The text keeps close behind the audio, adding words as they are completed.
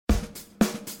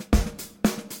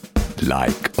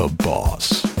like a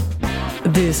boss.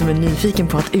 Du som är nyfiken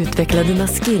på att utveckla dina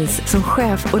skills som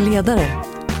chef och ledare.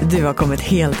 Du har kommit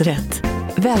helt rätt.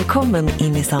 Välkommen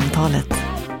in i samtalet.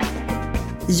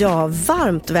 Ja,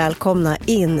 varmt välkomna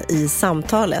in i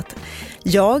samtalet.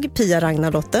 Jag, Pia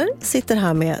Ragnardotter, sitter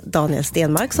här med Daniel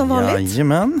Stenmark som vanligt.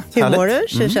 Jajamän. Hur mår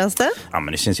du? Hur känns det? Ja,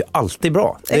 men det känns ju alltid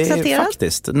bra. Det är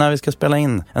faktiskt, när vi ska spela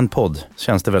in en podd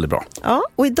känns det väldigt bra. Ja,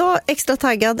 och idag extra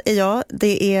taggad är jag.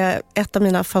 Det är ett av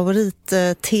mina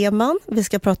favoritteman. Vi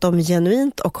ska prata om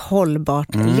genuint och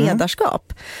hållbart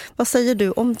ledarskap. Vad säger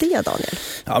du om det, Daniel?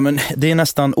 Ja, men det är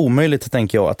nästan omöjligt,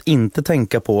 tänker jag, att inte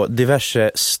tänka på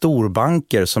diverse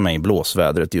storbanker som är i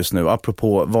blåsvädret just nu.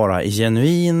 Apropå vara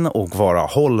genuin och vara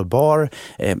hållbar.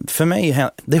 För mig,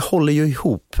 det håller ju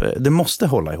ihop. Det måste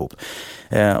hålla ihop.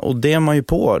 Och det är man ju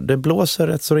på. Det blåser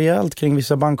rätt så rejält kring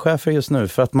vissa bankchefer just nu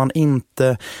för att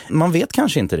man vet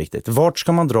kanske inte riktigt. Vart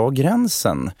ska man dra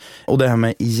gränsen? Och det här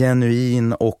med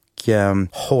genuin och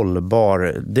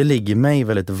hållbar, det ligger mig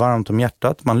väldigt varmt om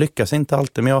hjärtat. Man lyckas inte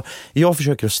alltid, men jag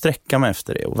försöker att sträcka mig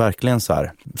efter det och verkligen så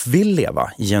här vill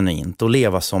leva genuint och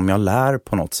leva som jag lär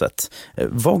på något sätt.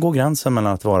 Var går gränsen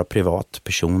mellan att vara privat,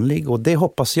 personlig? Och det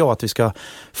hoppas jag att vi ska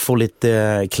få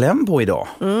lite kläm på idag.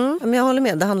 Men jag håller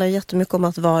med, det handlar jättemycket om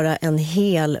att vara en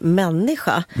hel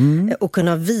människa och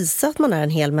kunna visa att man är en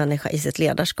hel människa i sitt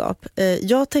ledarskap.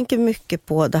 Jag tänker mycket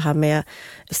på det här med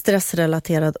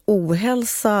stressrelaterad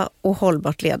ohälsa och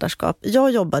hållbart ledarskap.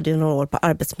 Jag jobbade ju några år på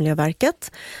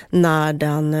Arbetsmiljöverket när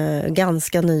den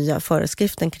ganska nya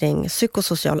föreskriften kring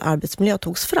psykosocial arbetsmiljö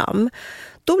togs fram.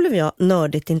 Då blev jag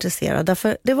nördigt intresserad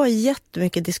därför det var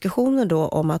jättemycket diskussioner då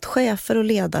om att chefer och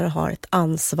ledare har ett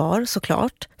ansvar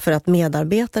såklart för att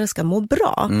medarbetare ska må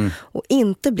bra och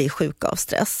inte bli sjuka av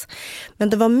stress. Men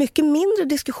det var mycket mindre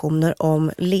diskussioner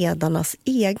om ledarnas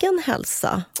egen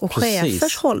hälsa och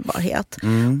chefers hållbarhet.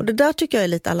 Och det där tycker jag är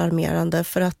lite alarmerande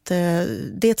för att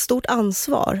det är ett stort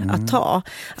ansvar att ta,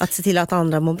 att se till att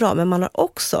andra mår bra. Men man har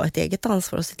också ett eget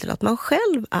ansvar att se till att man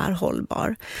själv är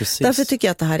hållbar. Precis. Därför tycker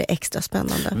jag att det här är extra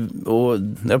spännande. Och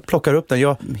jag plockar upp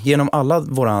den genom alla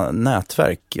våra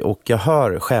nätverk och jag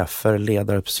hör chefer,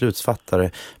 ledare,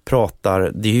 beslutsfattare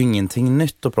pratar. Det är ju ingenting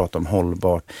nytt att prata om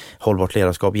hållbart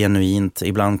ledarskap, genuint.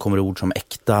 Ibland kommer ord som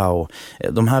äkta och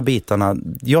de här bitarna.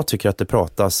 Jag tycker att det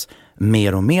pratas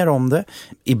mer och mer om det.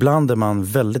 Ibland är man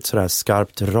väldigt sådär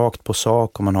skarpt, rakt på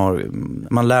sak och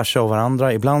man lär sig av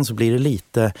varandra. Ibland så blir det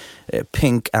lite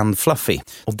pink and fluffy.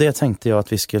 Och det tänkte jag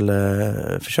att vi skulle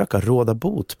försöka råda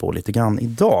bot på lite grann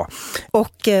idag.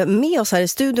 Och med oss här i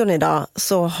studion idag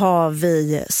så har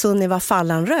vi Sunniva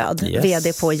Fallanröd,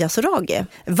 vd på Yasuragi.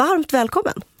 Varmt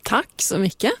välkommen! Tack så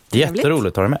mycket.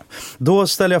 Jätteroligt att ha dig med. Då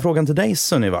ställer jag frågan till dig,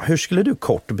 Sunniva. Hur skulle du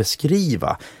kort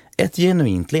beskriva ett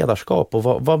genuint ledarskap och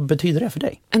vad betyder det för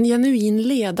dig? En genuin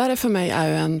ledare för mig är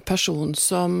ju en person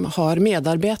som har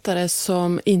medarbetare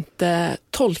som inte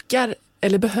tolkar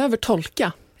eller behöver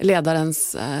tolka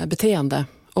ledarens beteende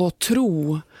och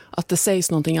tro att det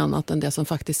sägs någonting annat än det som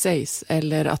faktiskt sägs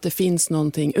eller att det finns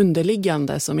någonting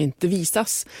underliggande som inte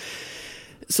visas.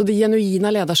 Så det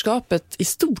genuina ledarskapet i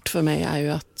stort för mig är ju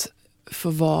att få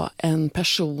vara en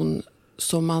person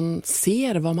så man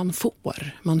ser vad man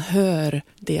får. Man hör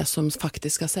det som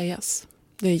faktiskt ska sägas.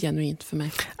 Det är genuint för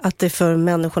mig. Att det för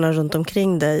människorna runt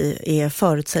omkring dig är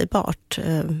förutsägbart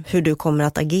hur du kommer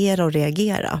att agera och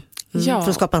reagera. För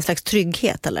att skapa en slags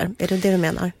trygghet, eller? Är det det du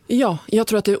menar? Ja, jag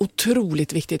tror att det är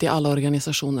otroligt viktigt i alla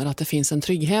organisationer att det finns en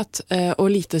trygghet. Och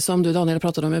lite som du, Daniel,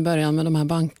 pratade om i början med de här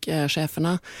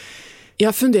bankcheferna.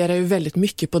 Jag funderar ju väldigt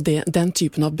mycket på den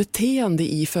typen av beteende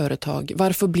i företag.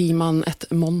 Varför blir man ett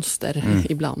monster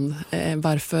ibland?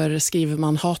 Varför skriver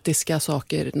man hatiska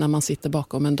saker när man sitter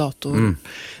bakom en dator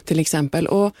till exempel?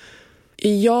 Och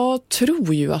jag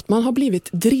tror ju att man har blivit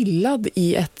drillad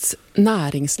i ett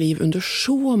näringsliv under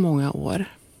så många år.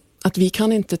 Att vi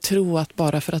kan inte tro att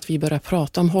bara för att vi börjar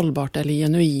prata om hållbart eller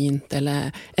genuint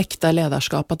eller äkta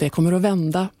ledarskap att det kommer att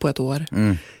vända på ett år.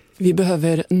 Vi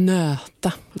behöver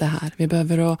nöta det här. Vi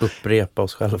behöver upprepa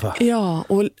oss själva. Ja,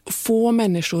 och få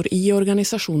människor i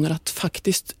organisationer att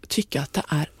faktiskt tycka att det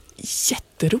är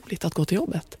jätteroligt att gå till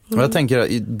jobbet. Och jag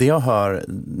tänker, det jag hör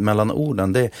mellan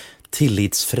orden, det är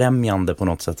tillitsfrämjande på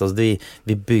något sätt. Alltså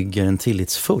vi bygger en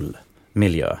tillitsfull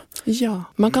miljö. Ja,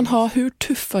 man kan ha hur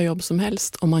tuffa jobb som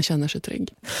helst om man känner sig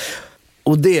trygg.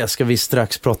 Och det ska vi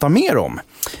strax prata mer om.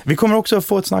 Vi kommer också att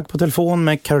få ett snack på telefon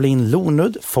med Caroline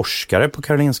Lonud, forskare på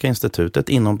Karolinska institutet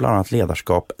inom bland annat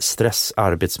ledarskap, stress,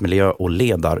 arbetsmiljö och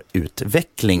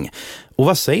ledarutveckling. Och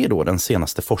vad säger då den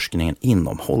senaste forskningen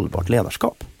inom hållbart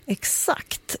ledarskap?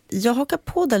 Exakt. Jag hakar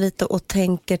på där lite och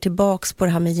tänker tillbaks på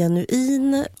det här med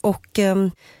genuin och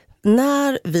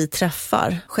När vi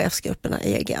träffar chefsgrupperna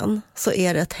i EGN så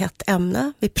är det ett hett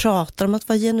ämne. Vi pratar om att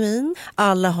vara genuin.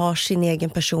 Alla har sin egen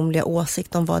personliga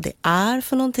åsikt om vad det är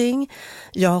för någonting.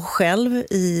 Jag har själv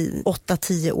i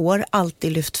 8-10 år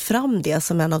alltid lyft fram det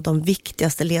som en av de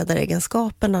viktigaste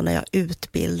ledaregenskaperna när jag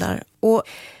utbildar. Och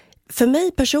för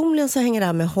mig personligen så hänger det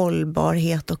här med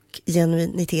hållbarhet och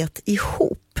genuinitet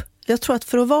ihop. Jag tror att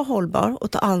för att vara hållbar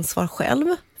och ta ansvar själv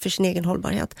för sin egen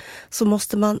hållbarhet så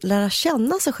måste man lära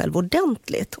känna sig själv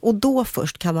ordentligt och då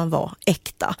först kan man vara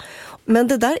äkta. Men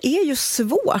det där är ju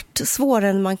svårare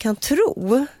än man kan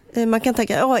tro. Man kan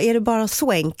tänka, är det bara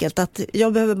så enkelt att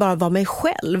jag behöver bara vara mig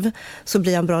själv så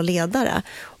blir jag en bra ledare.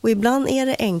 Och ibland är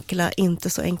det enkla inte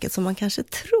så enkelt som man kanske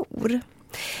tror.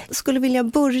 Jag skulle vilja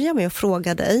börja med att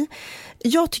fråga dig.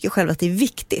 Jag tycker själv att det är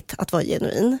viktigt att vara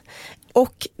genuin.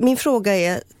 Och min fråga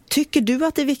är, tycker du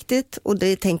att det är viktigt? Och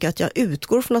det tänker jag att jag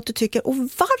utgår från att du tycker. Och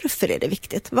varför är det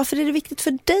viktigt? Varför är det viktigt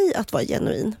för dig att vara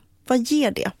genuin? Vad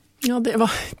ger det? Ja,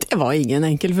 det var ingen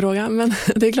enkel fråga, men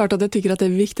det är klart att jag tycker att det är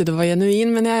viktigt att vara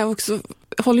genuin. Men jag också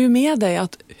håller ju med dig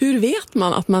att hur vet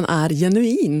man att man är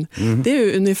genuin? Det är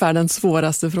ju ungefär den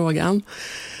svåraste frågan.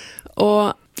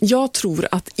 Och jag tror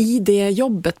att i det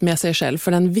jobbet med sig själv,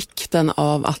 för den vikten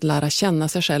av att lära känna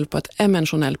sig själv på ett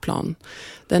emotionellt plan,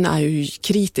 den är ju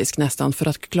kritisk nästan för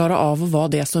att klara av att vara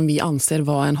det som vi anser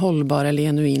vara en hållbar eller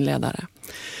genuin ledare.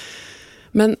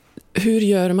 Men hur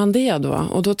gör man det då?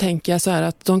 Och då tänker jag så här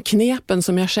att de knepen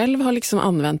som jag själv har liksom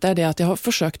använt är det att jag har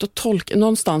försökt att tolka,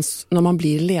 någonstans när man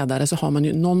blir ledare så har man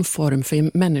ju någon form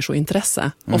för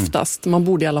människointresse, oftast. Man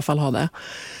borde i alla fall ha det.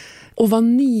 Och vara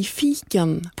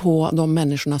nyfiken på de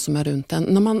människorna som är runt en.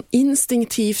 När man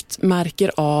instinktivt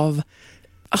märker av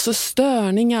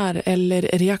störningar eller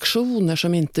reaktioner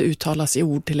som inte uttalas i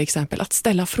ord till exempel. Att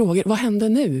ställa frågor, vad hände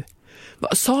nu?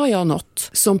 Sa jag något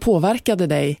som påverkade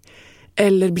dig?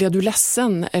 Eller blev du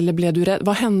ledsen? Eller blev du rädd?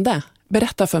 Vad hände?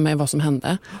 Berätta för mig vad som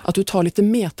hände. Att du tar lite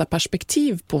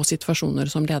metaperspektiv på situationer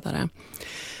som ledare.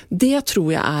 Det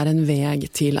tror jag är en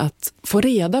väg till att få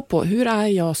reda på hur är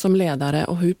jag som ledare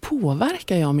och hur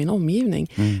påverkar jag min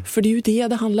omgivning. För det är ju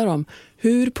det handlar om.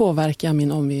 Hur påverkar jag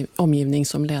min omgivning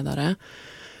som ledare?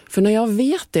 För när jag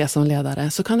vet det som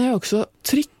ledare så kan jag också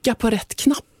trycka på rätt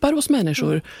knappar hos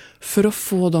människor för att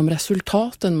få de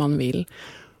resultaten man vill.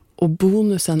 Och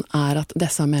bonusen är att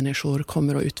dessa människor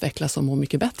kommer att utvecklas och må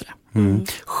mycket bättre.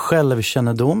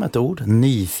 Självkännedom ett ord,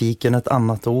 nyfiken ett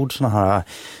annat ord, såna här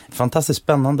fantastiskt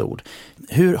spännande ord.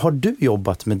 Hur har du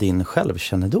jobbat med din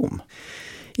självkännedom?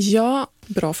 Ja,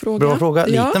 bra fråga. Bra fråga,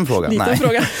 liten fråga. Liten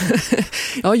fråga.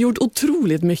 Jag har gjort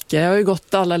otroligt mycket. Jag har ju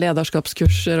gått alla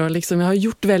ledarskapskurser och jag har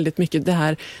gjort väldigt mycket det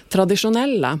här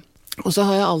traditionella. Och så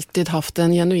har jag alltid haft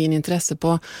en genuin intresse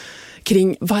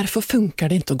kring varför funkar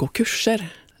det inte att gå kurser?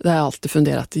 Det har jag alltid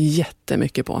funderat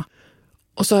jättemycket på.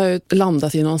 Och så har jag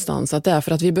landat i någonstans att det är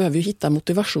för att vi behöver ju hitta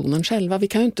motivationen själva. Vi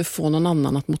kan ju inte få någon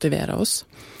annan att motivera oss.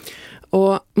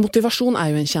 Och motivation är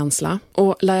ju en känsla.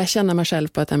 Och lär jag känna mig själv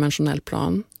på ett emotionellt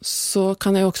plan så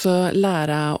kan jag också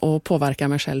lära och påverka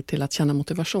mig själv till att känna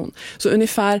motivation. Så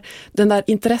ungefär den där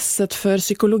intresset för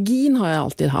psykologin har jag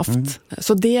alltid haft.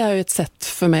 Så det är ju ett sätt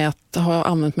för mig att ha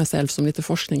använt mig själv som lite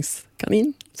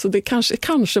forskningskanin. Så det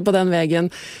kanske på den vägen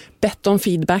bett om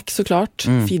feedback såklart.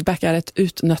 Feedback är ett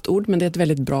utnött ord men det är ett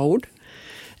väldigt bra ord.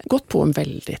 Gått på en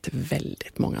väldigt,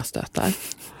 väldigt många stötar.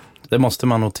 Det måste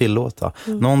man nog tillåta.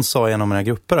 Någon sa i en av mina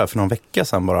grupper där för någon vecka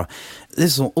sedan bara, det är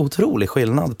så otrolig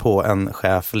skillnad på en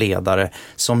chef-ledare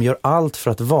som gör allt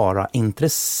för att vara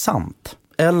intressant.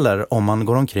 Eller om man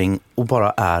går omkring och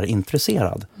bara är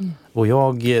intresserad. Och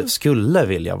jag skulle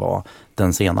vilja vara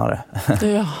den senare.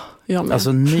 Ja, jag med.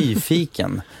 Alltså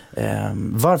nyfiken.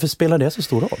 Varför spelar det så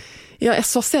stor roll? Jag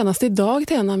sa senast idag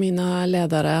till en av mina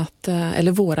ledare,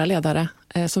 eller våra ledare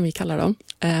som vi kallar dem,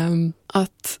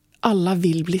 att alla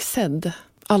vill bli sedd.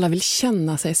 Alla vill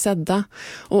känna sig sedda.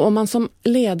 Och om man som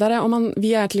ledare,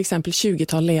 vi är till exempel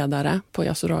 20-tal ledare på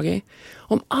Yasuragi.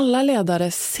 Om alla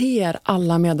ledare ser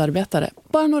alla medarbetare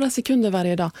bara några sekunder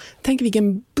varje dag. Tänk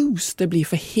vilken boost det blir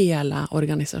för hela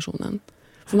organisationen.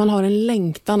 För man har en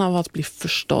längtan av att bli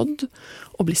förstådd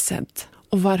och bli sedd.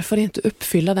 Och varför inte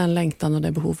uppfylla den längtan och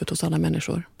det behovet hos alla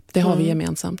människor? Det har vi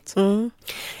gemensamt.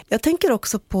 Jag tänker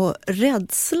också på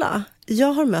rädsla.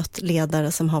 Jag har mött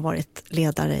ledare som har varit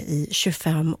ledare i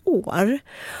 25 år.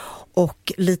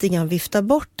 Och lite grann vifta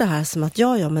bort det här som att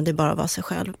men det är bara att vara sig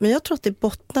själv. Men jag tror att det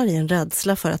bottnar i en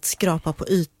rädsla för att skrapa på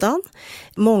ytan.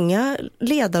 Många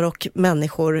ledare och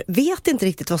människor vet inte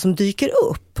riktigt vad som dyker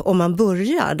upp om man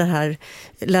börjar det här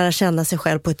lära känna sig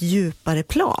själv på ett djupare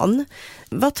plan.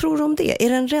 Vad tror du om det? Är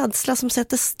det en rädsla som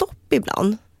sätter stopp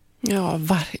ibland? Ja,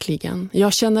 verkligen.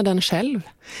 Jag känner den själv.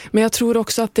 Men jag tror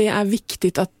också att det är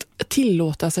viktigt att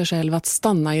tillåta sig själv att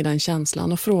stanna i den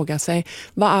känslan och fråga sig,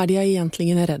 vad är det jag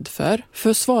egentligen är rädd för?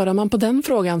 För svarar man på den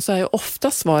frågan så är ju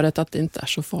ofta svaret att det inte är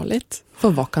så farligt. För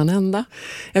vad kan hända?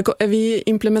 Vi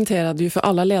implementerade ju för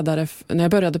alla ledare, när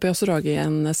jag började på Yasuragi,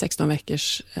 en 16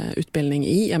 veckors utbildning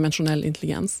i emotionell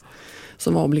intelligens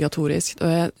som var obligatoriskt. Och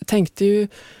jag tänkte ju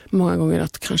många gånger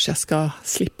att kanske jag ska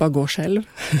slippa gå själv.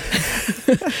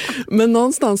 Men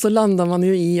någonstans så landar man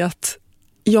ju i att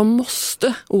jag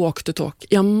måste walk the talk.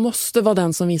 Jag måste vara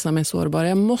den som visar mig sårbar.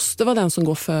 Jag måste vara den som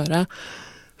går före.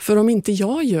 För om inte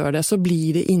jag gör det så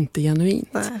blir det inte genuint.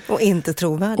 Nej, och inte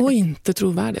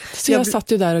trovärdigt. Så jag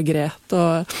satt ju där och grät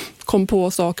och kom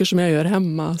på saker som jag gör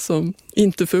hemma som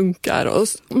inte funkar och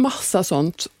massa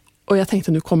sånt. Och jag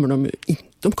tänkte, nu kommer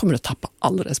de kommer att tappa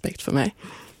all respekt för mig.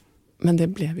 Men det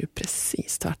blev ju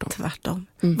precis tvärtom.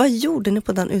 Vad gjorde ni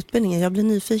på den utbildningen? Jag blir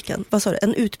nyfiken. Vad sa du?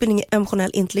 En utbildning i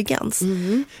emotionell intelligens?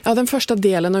 Ja, den första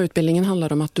delen av utbildningen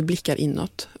handlar om att du blickar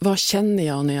inåt. Vad känner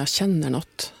jag när jag känner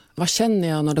något? Vad känner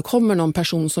jag när det kommer någon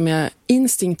person som jag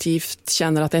instinktivt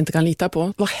känner att jag inte kan lita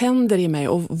på? Vad händer i mig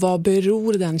och vad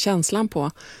beror den känslan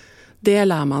på? Det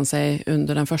lär man sig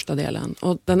under den första delen.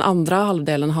 Och den andra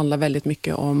halvdelen handlar väldigt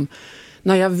mycket om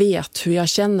när jag vet hur jag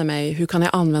känner mig, hur kan jag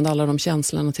använda alla de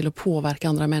känslorna till att påverka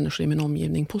andra människor i min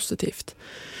omgivning positivt.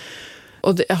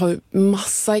 Och jag har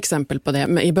massa exempel på det.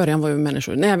 Men i början var ju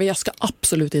människor, nej, jag ska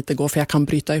absolut inte gå för jag kan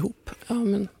bryta ihop. Ja,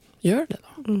 men gör det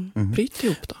då. Bryt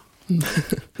ihop då.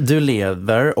 Du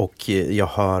lever och jag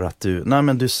hör att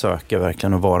du söker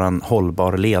verkligen att vara en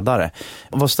hållbar ledare.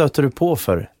 Vad stöter du på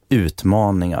för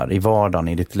utmaningar i vardagen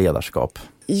i ditt ledarskap?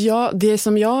 Ja, det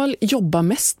som jag jobbar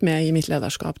mest med i mitt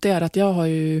ledarskap, det är att jag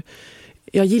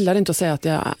gillar inte att säga att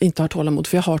jag inte har tålamod,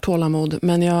 för jag har tålamod,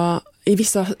 men i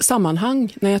vissa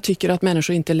sammanhang när jag tycker att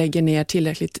människor inte lägger ner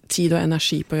tillräckligt tid och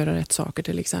energi på att göra rätt saker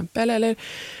till exempel, eller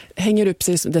hänger upp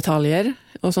sig i detaljer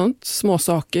och sånt, små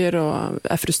saker, och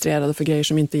är frustrerade för grejer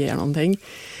som inte ger någonting,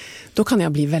 då kan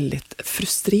jag bli väldigt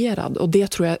frustrerad, och det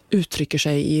tror jag uttrycker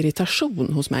sig i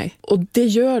irritation hos mig. Och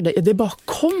det bara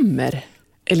kommer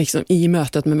liksom i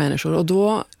mötet med människor, och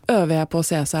då övar jag på att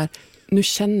säga så här: nu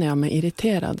känner jag mig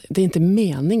irriterad. Det är inte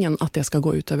meningen att det ska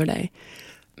gå ut över dig.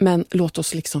 Men låt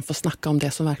oss liksom få snacka om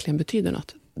det som verkligen betyder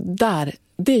något.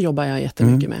 Det jobbar jag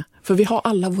jättemycket med. För vi har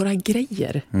alla våra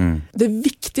grejer. Det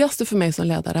viktigaste för mig som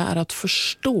ledare är att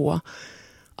förstå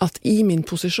att i min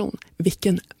position,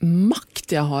 vilken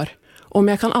makt jag har. Om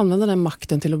jag kan använda den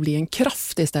makten till att bli en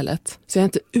kraft istället, så jag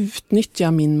inte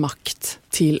utnyttjar min makt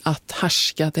till att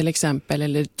härska till exempel,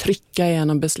 eller trycka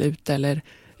igenom beslut, eller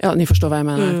ja, ni förstår vad jag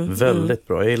menar. Väldigt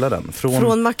bra, jag gillar den.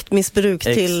 Från maktmissbruk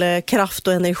till kraft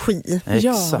och energi.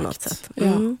 Exakt. På något sätt.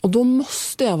 Ja. Och då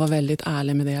måste jag vara väldigt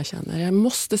ärlig med det jag känner. Jag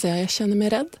måste säga att jag känner mig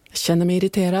rädd. Jag känner mig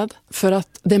irriterad. För att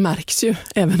det märks ju,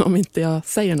 även om inte jag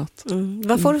säger något.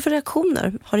 Vad får du för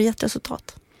reaktioner? Har det gett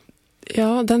resultat?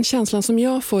 Ja, den känslan som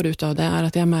jag får ut av det är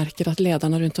att jag märker att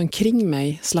ledarna runt omkring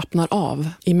mig slappnar av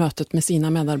i mötet med sina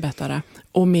medarbetare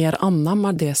och mer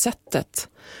anammar det sättet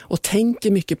och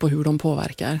tänker mycket på hur de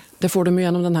påverkar. Det får de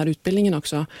genom den här utbildningen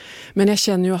också. Men jag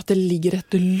känner ju att det ligger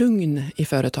ett lugn i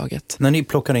företaget. När ni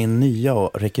plockar in nya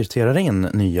och rekryterar in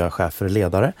nya chefer och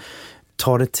ledare,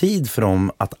 tar det tid för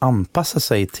dem att anpassa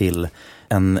sig till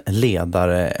en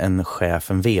ledare, en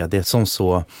chef, en vd som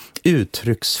så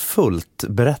uttrycksfullt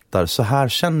berättar: så här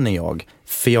känner jag.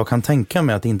 För jag kan tänka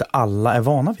mig att inte alla är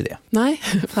vana vid det. Nej,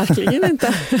 verkligen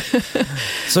inte.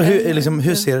 Så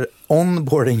hur ser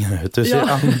onboardingen ut? Hur ser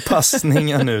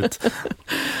anpassningen ut?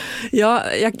 Ja,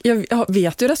 jag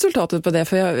vet ju resultatet på det,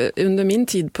 för under min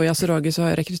tid på Yasuragi så har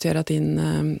jag rekryterat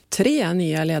in 3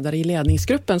 nya ledare i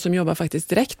ledningsgruppen som jobbar faktiskt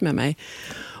direkt med mig.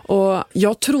 Och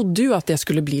jag trodde ju att det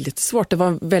skulle bli lite svårt. Det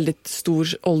var väldigt stor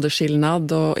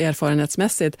åldersskillnad och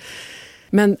erfarenhetsmässigt.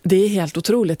 Men det är helt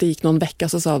otroligt. Det gick någon vecka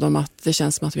så sa de att det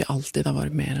känns som att vi alltid har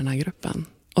varit med i den här gruppen.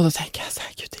 Och då tänker jag så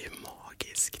här, gud, det är ju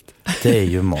magiskt. Det är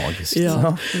ju magiskt.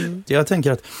 Ja. Jag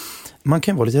tänker att man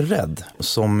kan vara lite rädd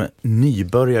som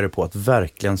nybörjare på att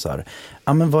verkligen så här,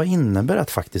 men vad innebär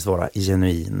att faktiskt vara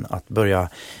genuin, att börja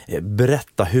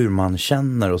berätta hur man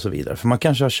känner och så vidare. För man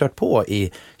kanske har kört på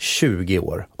i 20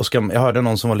 år. Och jag hörde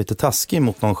någon som var lite taskig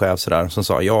mot någon chef sådär, som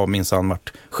sa, jag minsann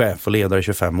varit chef och ledare i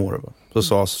 25 år.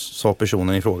 Så sa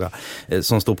personen i fråga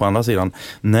som stod på andra sidan,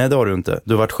 nej det har du inte,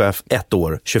 du har varit chef 1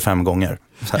 år, 25 gånger.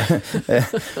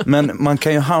 Men man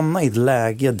kan ju hamna i ett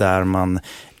läge där man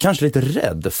kanske är lite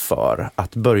rädd för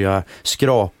att börja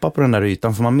skrapa på den där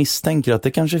ytan, för man misstänker att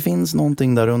det kanske finns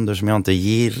någonting där under som jag inte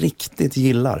riktigt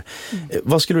gillar.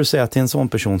 Vad skulle du säga till en sån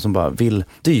person som bara vill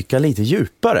dyka lite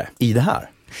djupare i det här?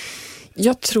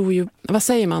 Jag tror ju, vad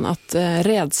säger man, att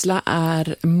rädsla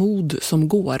är mod som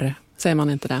går. Säger man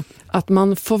inte det? Att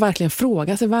man får verkligen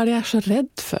fråga sig, vad är det jag är så rädd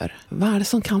för? Vad är det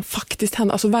som kan faktiskt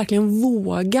hända? Alltså verkligen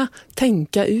våga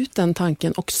tänka ut den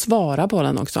tanken och svara på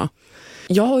den också.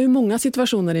 Jag har ju många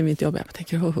situationer i mitt jobb. Jag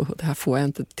tänker, det här får jag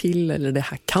inte till, eller det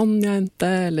här kan jag inte,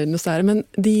 eller något så här. Men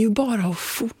det är ju bara att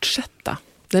fortsätta.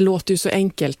 Det låter ju så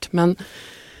enkelt, men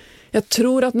jag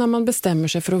tror att när man bestämmer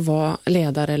sig för att vara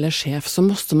ledare eller chef så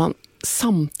måste man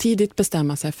samtidigt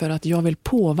bestämma sig för att jag vill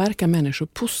påverka människor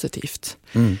positivt.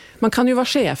 Man kan ju vara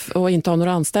chef och inte ha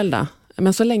några anställda.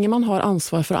 Men så länge man har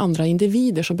ansvar för andra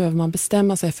individer så behöver man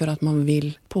bestämma sig för att man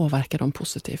vill påverka dem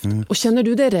positivt. Och känner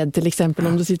du dig rädd till exempel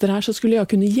om du sitter här, så skulle jag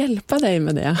kunna hjälpa dig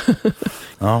med det.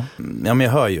 Ja, men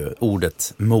jag hör ju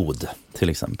ordet mod till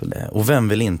exempel. Och vem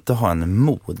vill inte ha en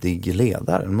modig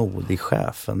ledare, en modig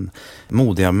chef, en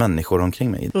modiga människor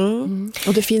omkring mig?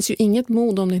 Och det finns ju inget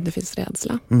mod om det inte finns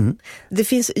rädsla. Det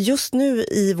finns just nu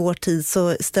i vår tid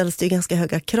så ställs det ju ganska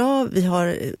höga krav. Vi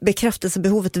har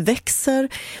bekräftelsebehovet växer.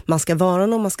 Man ska vara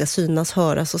någon, man ska synas,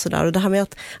 höras och sådär. Och det här med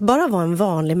att bara vara en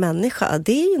vanlig människa,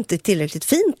 det är ju inte tillräckligt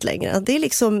fint längre. Det är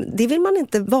liksom, det vill man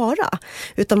inte vara.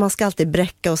 Utan man ska alltid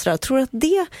bräcka och sådär. Jag tror att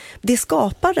det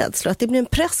skapar rädsla. Att det blir en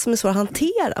press som är svår att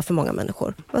hantera för många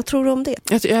människor. Vad tror du om det?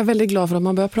 Jag är väldigt glad för att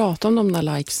man börjar prata om de där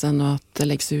likesen och att det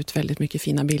läggs ut väldigt mycket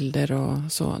fina bilder och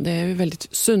så. Det är ju väldigt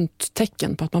sunt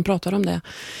tecken på att man pratar om det.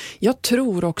 Jag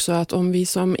tror också att om vi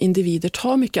som individer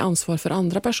tar mycket ansvar för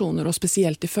andra personer och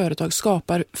speciellt i företag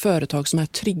skapar företag som är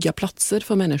trygga platser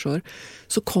för människor,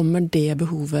 så kommer det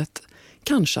behovet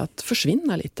kanske att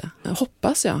försvinna lite.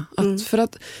 Hoppas jag. För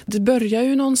att det börjar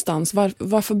ju någonstans.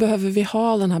 Varför behöver vi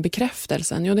ha den här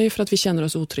bekräftelsen? Jo, det är ju för att vi känner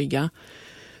oss otrygga.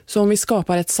 Så om vi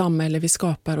skapar ett samhälle, vi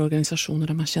skapar organisationer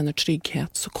där man känner trygghet,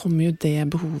 så kommer ju det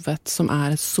behovet som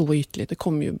är så ytligt, det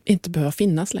kommer ju inte behöva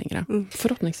finnas längre.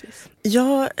 Förhoppningsvis.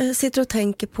 Jag sitter och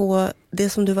tänker på det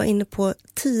som du var inne på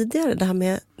tidigare, det här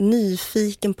med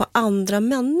nyfiken på andra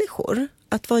människor.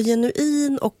 Att vara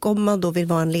genuin, och om man då vill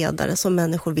vara en ledare som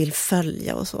människor vill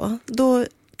följa och så, då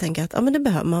tänker jag att men det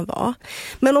behöver man vara.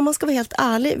 Men om man ska vara helt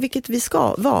ärlig, vilket vi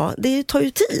ska vara, det tar ju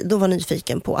tid att vara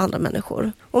nyfiken på andra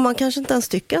människor. Och man kanske inte ens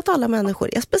tycker att alla människor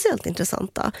är speciellt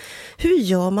intressanta. Hur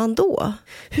gör man då?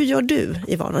 Hur gör du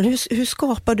i vardagen? Hur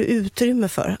skapar du utrymme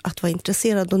för att vara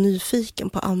intresserad och nyfiken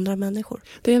på andra människor?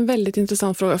 Det är en väldigt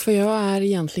intressant fråga, för jag är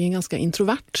egentligen ganska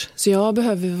introvert. Så jag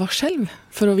behöver vara själv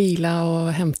för att vila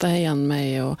och hämta igen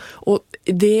mig. Och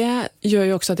det gör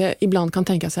ju också att jag ibland kan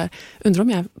tänka så här, undrar om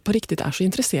jag på riktigt är så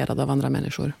intresserad av andra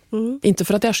människor. Inte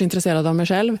för att jag är så intresserad av mig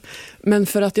själv, men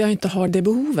för att jag inte har det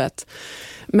behovet.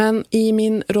 Men i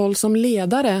min roll som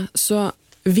ledare så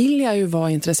vill jag ju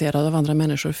vara intresserad av andra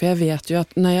människor, för jag vet ju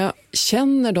att när jag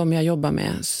känner dem jag jobbar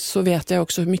med så vet jag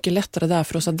också hur mycket lättare det är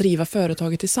för oss att driva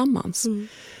företaget tillsammans.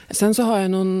 Sen så har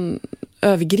jag någon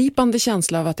övergripande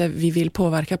känsla av att vi vill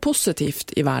påverka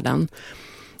positivt i världen.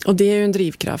 Och det är ju en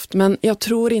drivkraft. Men jag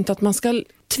tror inte att man ska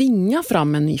tvinga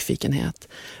fram en nyfikenhet.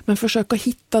 Men försöka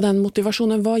hitta den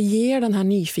motivationen. Vad ger den här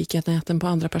nyfikenheten på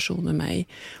andra personer mig?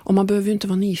 Och man behöver ju inte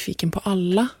vara nyfiken på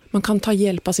alla. Man kan ta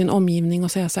hjälp av sin omgivning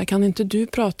och säga så här, kan inte du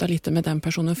prata lite med den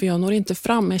personen? För jag når inte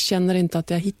fram, jag känner inte att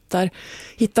jag hittar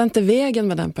inte vägen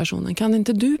med den personen. Kan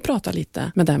inte du prata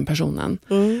lite med den personen?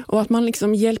 Och att man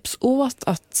liksom hjälps åt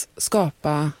att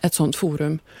skapa ett sånt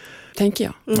forum, tänker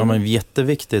jag. Ja, men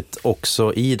jätteviktigt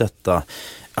också i detta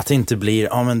att det inte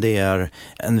blir, men det är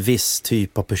en viss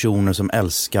typ av personer som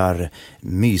älskar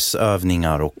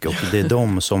mysövningar och det är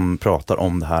de som pratar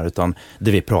om det här, utan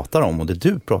det vi pratar om och det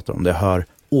du pratar om, det hör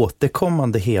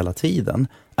återkommande hela tiden,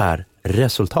 är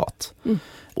resultat.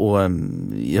 Och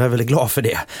jag är väldigt glad för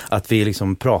det, att vi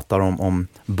liksom pratar om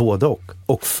både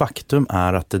och faktum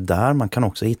är att det där man kan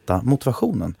också hitta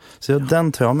motivationen. Så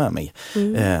den tar jag med mig.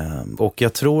 Och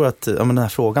jag tror att den här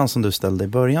frågan som du ställde i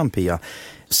början, Pia,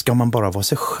 ska man bara vara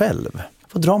sig själv?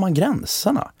 Var drar man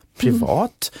gränserna?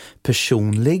 Privat,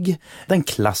 personlig, den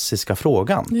klassiska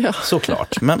frågan,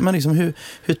 såklart. Men liksom,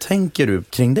 hur tänker du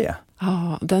kring det?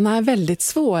 Ja, den är väldigt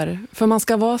svår, för man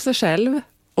ska vara sig själv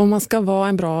och man ska vara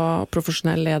en bra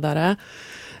professionell ledare.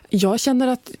 Jag känner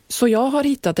att, så jag har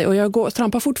hittat det, och jag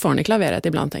trampar fortfarande i klaveret.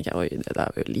 Ibland tänker jag, oj, det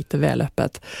där är lite väl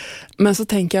öppet. Men så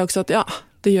tänker jag också att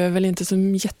det gör väl inte så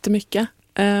jättemycket.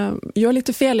 gör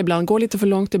lite fel ibland, går lite för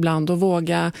långt ibland och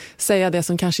våga säga det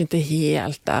som kanske inte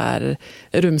helt är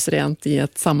rumsrent i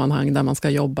ett sammanhang där man ska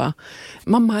jobba.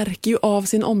 Man märker ju av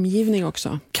sin omgivning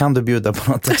också. Kan du bjuda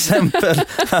på något exempel?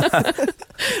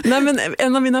 Nej, men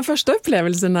en av mina första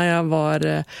upplevelser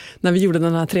när vi gjorde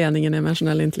den här träningen i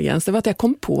emotionell intelligens, det var att jag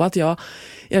kom på att jag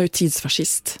är ju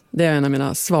tidsfascist. Det är en av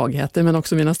mina svagheter men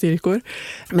också mina styrkor.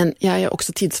 Men jag är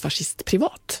också tidsfascist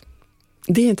privat.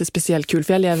 Det är inte speciellt kul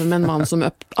för jag lever med en man som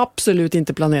absolut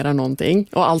inte planerar någonting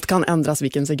och allt kan ändras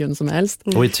vilken sekund som helst.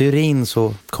 Och i teorin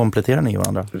så kompletterar ni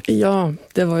varandra. Ja,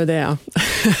 det var ju det.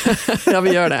 Ja,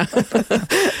 vi gör det.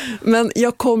 Men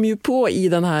jag kom ju på i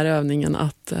den här övningen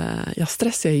att jag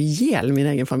stressar ihjäl min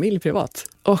egen familj privat.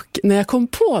 Och när jag kom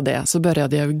på det så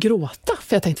började jag gråta.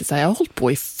 För jag tänkte så här, jag har hållit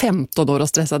på i 15 år och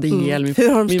stressade ihjäl min... Hur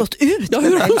har de stått ut? Ja,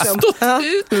 hur har de stått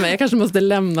ut med mig? Jag kanske måste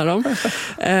lämna dem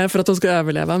för att de ska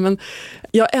överleva. Men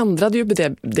jag ändrade ju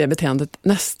det beteendet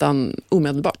nästan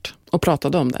omedelbart och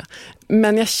pratade om det.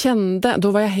 Men jag kände,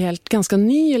 då var jag ganska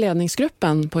ny i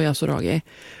ledningsgruppen på Yasuragi.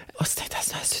 Och så tänkte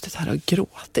jag har suttit här och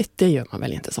gråtit. Det gör man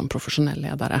väl inte som professionell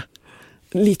ledare.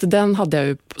 Lite den hade jag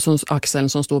ju som Axel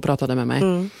som stod och pratade med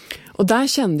mig. Och där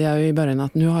kände jag ju i början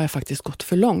att nu har jag faktiskt gått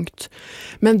för långt.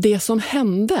 Men det som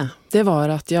hände, det var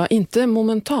att jag inte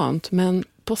momentant men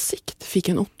på sikt fick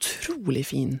en otroligt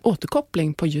fin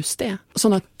återkoppling på just det.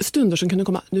 Sådana stunder som kunde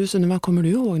komma, du Sunniva, kommer du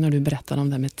ihåg när du berättade om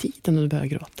det med tiden och du började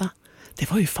gråta?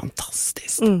 Det var ju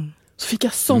fantastiskt. Så fick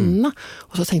jag somna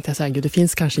och så tänkte jag så här, gud, det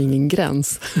finns kanske ingen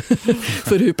gräns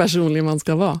för hur personlig man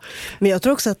ska vara. Men jag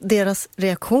tror också att deras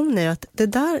reaktion är att det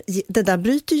där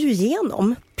bryter ju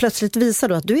igenom. Plötsligt visar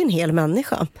du att du är en hel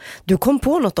människa. Du kom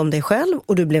på något om dig själv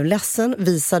och du blev ledsen,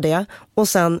 visar det och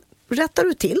sen rättar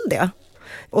du till det.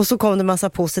 Och så kom det massa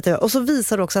positiva. Och så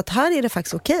visar det också att här är det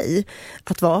faktiskt okej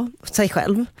att vara sig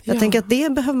själv. Jag tänker att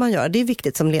det behöver man göra. Det är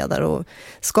viktigt som ledare att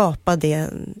skapa det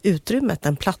utrymmet,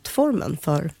 den plattformen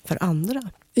för andra.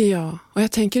 Ja, och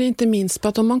jag tänker inte minst på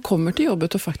att om man kommer till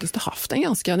jobbet och faktiskt har haft en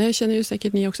ganska, jag känner ju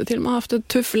säkert ni också till, man har haft en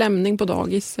tuff lämning på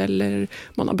dagis eller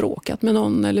man har bråkat med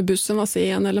någon eller bussen var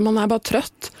sen eller man är bara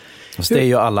trött. Fast det är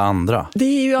ju alla andra. Det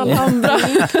är ju alla andra.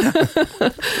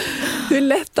 Hur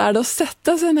lätt är det att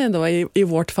sätta sig ner då i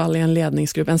vårt fall i en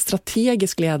ledningsgrupp, en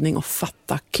strategisk ledning och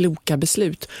fatta kloka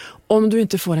beslut. Om du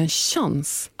inte får en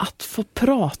chans att få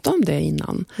prata om det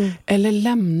innan eller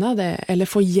lämna det eller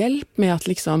få hjälp med att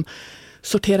liksom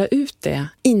sortera ut det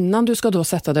innan du ska då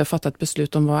sätta dig och fatta ett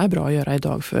beslut om vad är bra att göra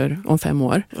idag för om 5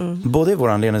 år. Både i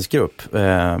vår ledningsgrupp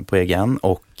på EGN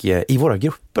och i våra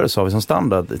grupper så har vi som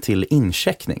standard till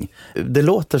incheckning. Det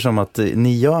låter som att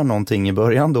ni gör någonting i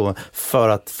början då för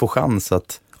att få chans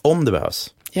att, om det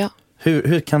behövs. Ja.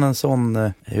 Hur kan en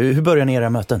sån, hur börjar ni era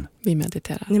möten? Vi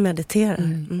mediterar. Ni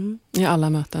mediterar. I alla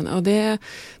möten. Och det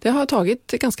har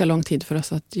tagit ganska lång tid för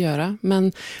oss att göra.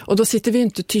 Och då sitter vi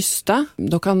inte tysta.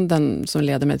 Då kan den som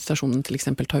leder meditationen till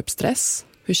exempel ta upp stress.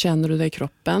 Hur känner du dig i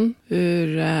kroppen?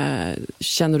 Hur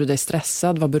känner du dig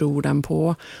stressad? Vad beror den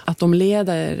på? Att de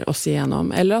leder oss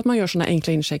igenom. Eller att man gör såna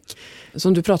enkla incheck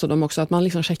som du pratade om också. Att man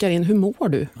liksom checkar in, hur mår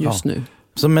du just nu?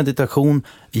 Så meditation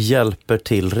hjälper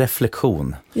till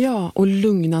reflektion. Ja, och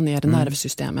lugna ner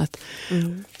nervsystemet.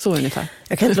 Så ungefär.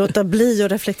 Jag kan inte låta bli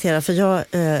att reflektera för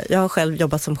jag har själv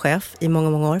jobbat som chef i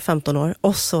många år, 15 år.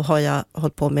 Och så har jag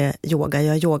hållit på med yoga.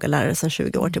 Jag är yogalärare sedan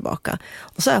 20 år tillbaka.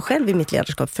 Och så har jag själv i mitt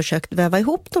ledarskap försökt väva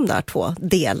ihop de där 2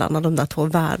 delarna, de där 2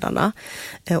 världarna.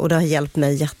 Och det har hjälpt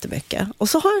mig jättemycket. Och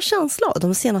så har jag en känsla av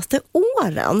de senaste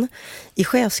åren i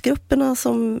chefsgrupperna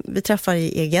som vi träffar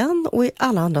i EGN och i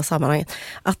alla andra sammanhang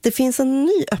att det finns en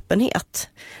ny öppenhet.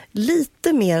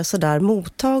 Lite mer sådär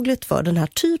mottagligt för den här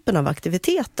typen av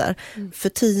aktiviteter. För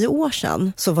 10 år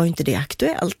sedan så var inte det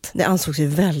aktuellt. Det ansågs ju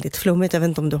väldigt flummigt, jag vet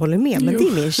inte om du håller med, men det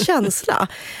är min känsla.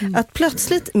 Att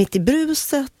plötsligt mitt i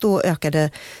bruset och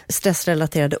ökade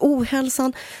stressrelaterade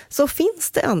ohälsan så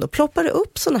finns det ändå, ploppar det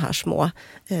upp såna här små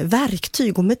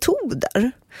verktyg och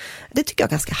metoder. Det tycker jag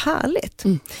är ganska härligt.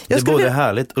 Det är både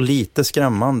härligt och lite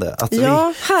skrämmande. Att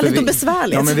härligt och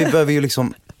besvärligt. Ja, men vi behöver ju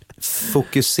liksom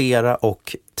fokusera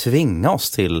och tvinga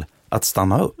oss till att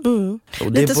stanna upp.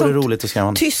 Och det är både roligt och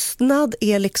skrämmande. Tystnad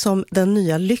är liksom den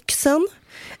nya lyxen.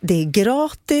 Det är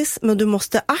gratis, men du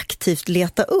måste aktivt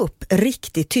leta upp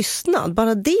riktig tystnad.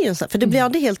 Bara det är ju för det blir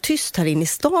aldrig helt tyst här inne i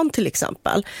stan till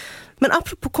exempel. Men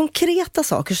apropå konkreta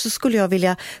saker så skulle jag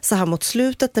vilja så här mot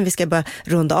slutet när vi ska börja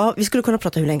runda av. Vi skulle kunna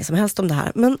prata hur länge som helst om det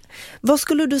här. Men vad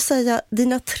skulle du säga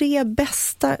dina 3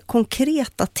 bästa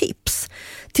konkreta tips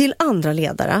till andra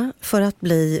ledare för att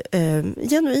bli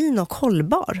genuin och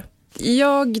hållbar?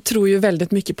 Jag tror ju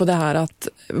väldigt mycket på det här att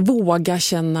våga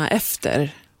känna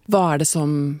efter. Vad är det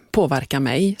som påverkar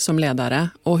mig som ledare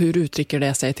och hur uttrycker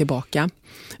det sig tillbaka?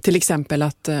 Till exempel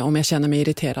att om jag känner mig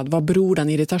irriterad, vad beror den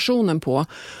irritationen på?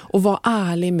 Och var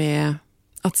ärlig med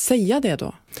att säga det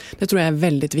då. Det tror jag är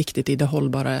väldigt viktigt i det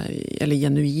hållbara eller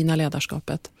genuina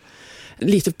ledarskapet.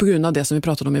 Lite på grund av det som vi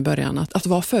pratade om i början, att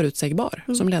vara förutsägbar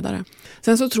som ledare.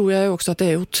 Sen så tror jag också att det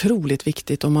är otroligt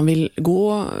viktigt om man vill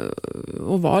gå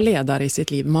och vara ledare i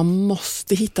sitt liv. Man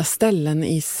måste hitta ställen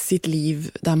i sitt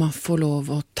liv där man får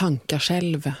lov att tanka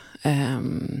själv.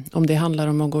 Om det handlar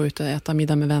om att gå ut och äta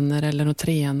middag med vänner eller att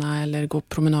träna eller gå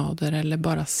promenader eller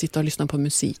bara sitta och lyssna på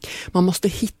musik. Man måste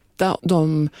hitta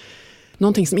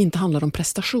någonting som inte handlar om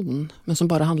prestation men som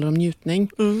bara handlar om njutning.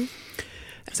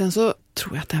 Sen så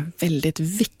tror jag att det är väldigt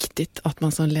viktigt att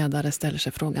man som ledare ställer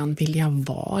sig frågan, vill jag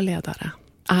vara ledare?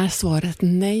 Är svaret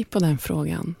nej på den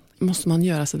frågan? Måste man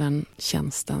göra sig den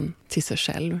tjänsten till sig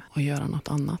själv och göra något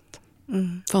annat?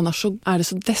 För annars så är det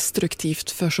så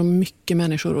destruktivt för så mycket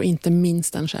människor och inte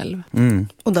minst en själv.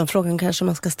 Och den frågan kanske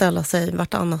man ska ställa sig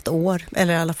vartannat år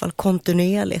eller i alla fall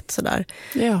kontinuerligt sådär.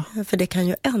 Ja. För det kan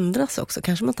ju ändras också,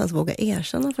 kanske man inte ens vågar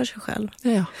erkänna för sig själv.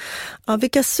 Ja.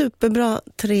 Vilka superbra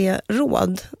 3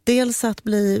 råd. Dels att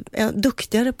bli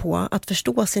duktigare på att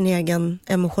förstå sin egen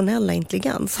emotionella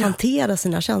intelligens, hantera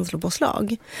sina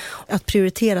känslopåslag, att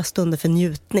prioritera stunder för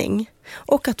njutning.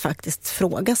 Och att faktiskt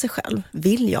fråga sig själv,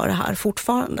 vill jag det här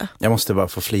fortfarande? Jag måste bara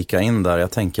få flika in där.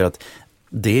 Jag tänker att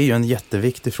det är ju en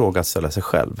jätteviktig fråga att ställa sig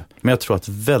själv. Men jag tror att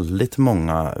väldigt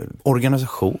många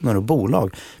organisationer och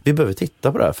bolag, vi behöver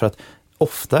titta på det här. För att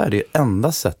ofta är det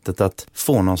enda sättet att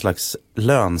få någon slags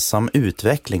lönsam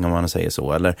utveckling, om man säger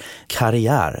så, eller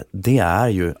karriär. Det är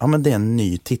ju, det är en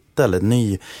ny titel,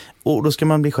 och då ska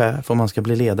man bli chef och man ska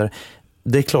bli ledare.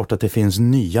 Det är klart att det finns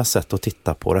nya sätt att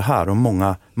titta på det här och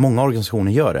många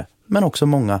organisationer gör det. Men också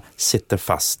många sitter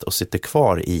fast och sitter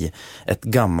kvar i ett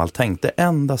gammalt tänk. Det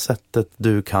enda sättet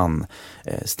du kan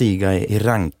stiga i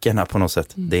rankerna på något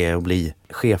sätt, det är att bli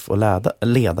chef och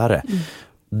ledare.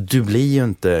 Du blir ju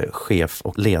inte chef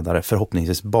och ledare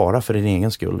förhoppningsvis bara för din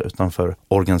egen skull utan för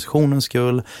organisationens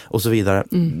skull och så vidare.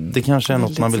 Det kanske är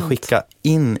något man vill skicka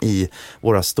in i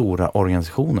våra stora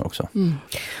organisationer också.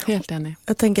 Helt enig.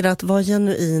 Jag tänker att vara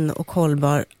genuin och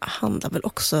hållbar handlar väl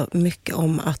också mycket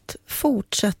om att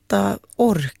fortsätta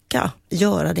orka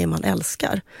göra det man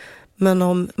älskar. Men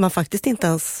om man faktiskt inte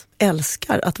ens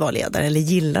älskar att vara ledare eller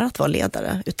gillar att vara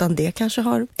ledare utan det kanske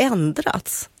har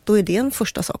ändrats, då är det en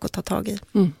första sak att ta tag i.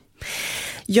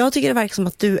 Jag tycker det verkar som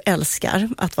att du älskar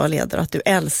att vara ledare, att du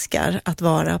älskar att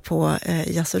vara på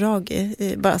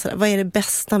Yasuragi. Bara sådär, vad är det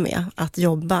bästa med att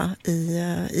jobba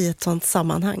i ett sånt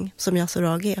sammanhang som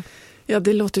Yasuragi är? Ja,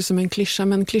 det låter som en klyscha,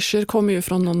 men klyschor kommer ju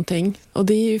från någonting. Och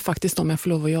det är ju faktiskt de jag får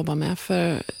lov att jobba med.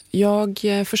 För jag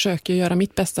försöker göra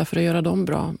mitt bästa för att göra dem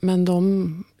bra. Men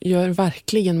de gör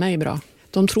verkligen mig bra.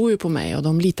 De tror ju på mig och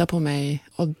de litar på mig.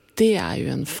 Och det är ju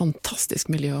en fantastisk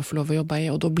miljö att få lov att jobba i.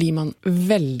 Och då blir man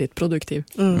väldigt produktiv.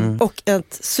 Och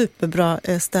ett superbra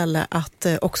ställe att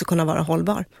också kunna vara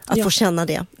hållbar. Att få känna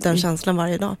den känslan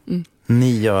varje dag.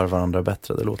 Ni gör varandra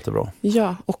bättre, det låter bra.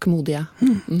 Ja, och modiga.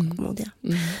 Modiga.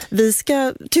 Vi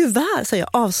ska tyvärr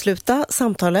avsluta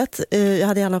samtalet. Jag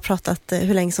hade gärna pratat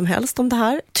hur länge som helst om det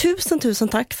här. Tusen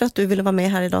tack för att du ville vara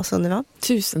med här idag, Sunniva.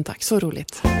 Tusen tack, så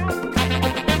roligt.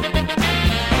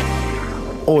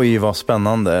 Oj, vad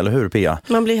spännande, eller hur Pia?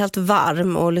 Man blir helt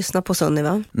varm och lyssna på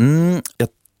Sunniva. Jag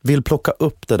vill plocka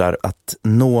upp det där att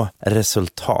nå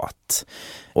resultat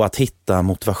och att hitta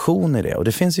motivation i det. Och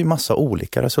det finns ju massa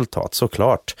olika resultat,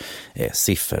 såklart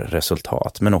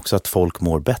sifferresultat, men också att folk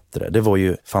mår bättre. Det var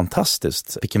ju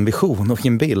fantastiskt, vilken vision och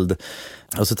vilken bild.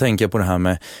 Och så tänker jag på det här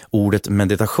med ordet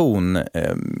meditation.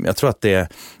 Jag tror att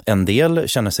en del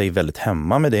känner sig väldigt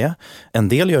hemma med det, en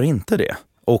del gör inte det.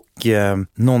 Och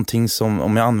någonting som,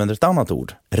 om jag använder ett annat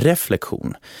ord,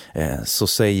 reflektion, så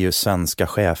säger ju svenska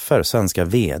chefer, svenska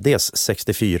vds,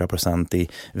 64% i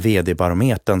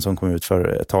vd-barometern som kom ut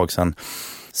för ett tag sedan,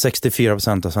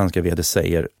 64% av svenska vd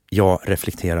säger jag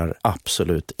reflekterar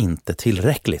absolut inte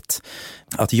tillräckligt.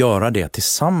 Att göra det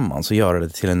tillsammans och göra det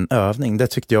till en övning, det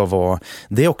tyckte jag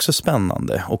det är också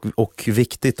spännande och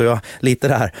viktigt. Och jag lite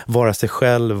där, vara sig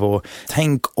själv och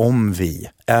tänk om vi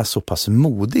är så pass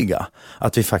modiga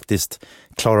att vi faktiskt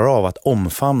klarar av att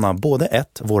omfamna både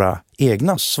våra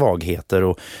egna svagheter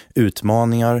och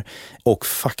utmaningar och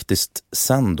faktiskt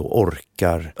sen då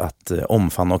orkar att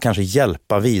omfamna och kanske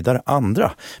hjälpa vidare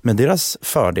andra med deras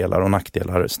fördelar och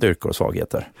nackdelar, styrkor och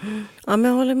svagheter. Ja,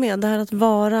 men jag håller med. Det här att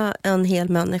vara en hel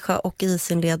människa och i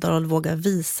sin ledarroll våga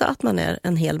visa att man är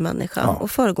en hel människa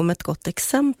och föregå med ett gott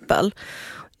exempel.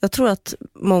 Jag tror att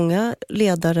många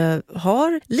ledare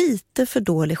har lite för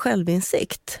dålig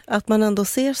självinsikt. Att man ändå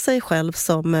ser sig själv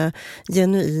som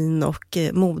genuin och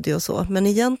modig och så. Men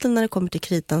egentligen när det kommer till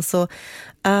kritan så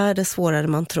är det svårare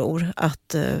man tror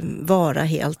att vara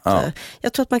helt...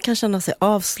 Jag tror att man kan känna sig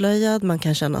avslöjad, man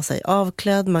kan känna sig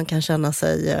avklädd, man kan känna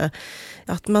sig...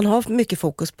 att man har mycket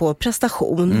fokus på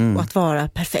prestation och att vara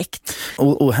perfekt.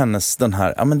 Och hennes den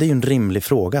här, men det är ju en rimlig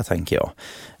fråga tänker jag.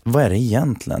 Vad är det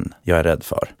egentligen jag är rädd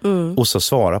för? Och så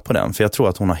svara på den, för jag tror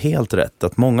att hon har helt rätt.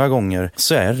 Att många gånger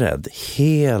så är jag rädd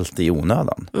helt i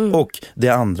onödan. Och det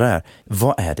andra är,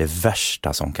 vad är det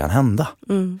värsta som kan hända?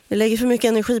 Vi lägger för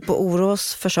mycket energi på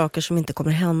oros för saker som inte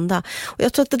kommer hända. Och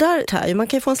jag tror att det där, man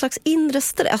kan ju få en slags inre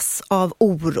stress av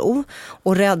oro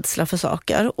och rädsla för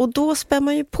saker. Och då spär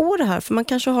man ju på det här, för man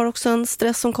kanske har också en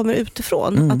stress som kommer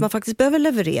utifrån. Att man faktiskt behöver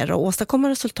leverera och åstadkomma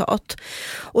resultat.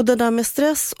 Och det där med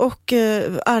stress och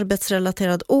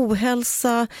arbetsrelaterad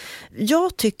ohälsa.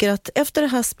 Jag tycker att efter det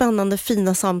här spännande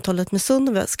fina samtalet med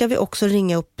Sunniva ska vi också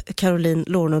ringa upp Caroline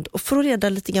Lornud och få reda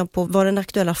lite grann på vad den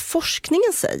aktuella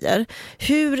forskningen säger.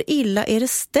 Hur illa är det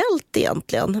ställt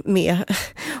egentligen med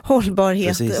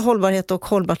hållbarhet och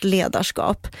hållbart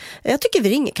ledarskap? Jag tycker vi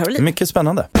ringer Caroline. Mycket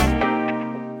spännande.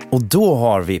 Och då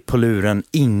har vi på luren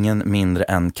ingen mindre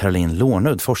än Caroline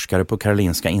Lornud, forskare på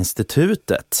Karolinska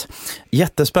institutet.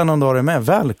 Jättespännande att ha dig med.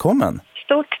 Välkommen!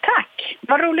 Stort tack.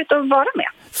 Vad roligt att vara med.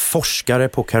 Forskare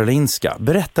på Karolinska.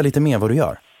 Berätta lite mer vad du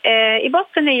gör. I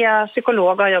botten är jag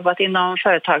psykolog och har jobbat inom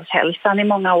företagshälsan i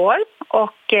många år.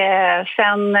 Och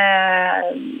sen,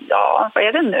 vad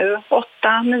är det nu?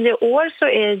 8-9 år så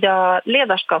är jag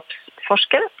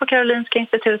ledarskapsforskare på Karolinska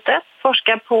institutet.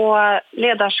 Forskar på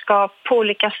ledarskap på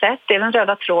olika sätt. Det är den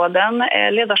röda tråden.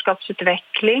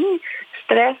 Ledarskapsutveckling,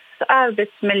 stress,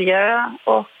 arbetsmiljö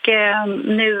och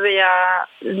nu är jag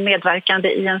medverkande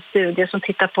i en studie som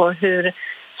tittar på hur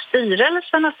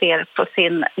styrelserna ser på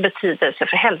sin betydelse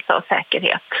för hälsa och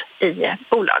säkerhet i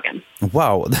bolagen.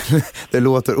 Wow, det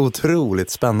låter otroligt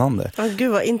spännande.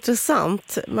 Gud vad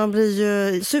intressant. Man blir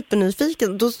ju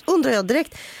supernyfiken. Då undrar jag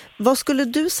direkt, vad skulle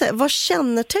du säga, vad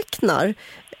kännetecknar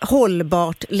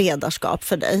hållbart ledarskap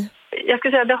för dig? Jag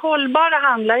skulle säga att det hållbara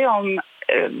handlar ju om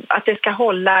att det ska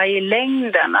hålla i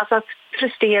längden. Alltså att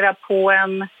prestera på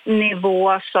en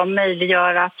nivå som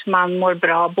möjliggör att man mår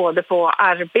bra både på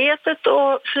arbetet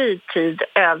och fritid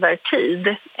över tid.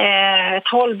 Ett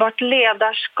hållbart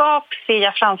ledarskap ser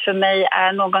jag framför mig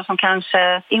är någon som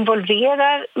kanske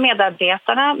involverar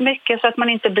medarbetarna mycket så att man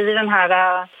inte blir den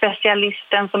här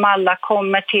specialisten som alla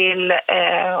kommer till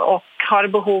och har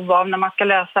behov av när man ska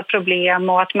lösa problem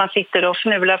och att man sitter och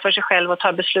fnular för sig själv och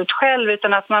tar beslut själv,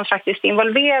 utan att man faktiskt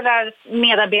involverar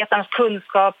medarbetarnas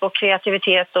kunskap och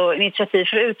kreativitet och initiativ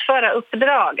för att utföra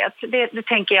uppdraget. Det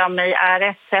tänker jag mig är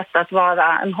ett sätt att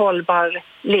vara en hållbar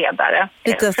ledare.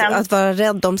 Lite att vara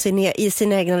rädd om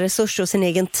sina egna resurser och sin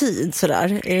egen tid, sådär.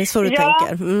 Är det så du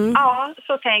tänker? Ja,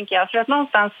 så tänker jag. För att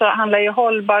någonstans så handlar ju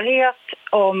hållbarhet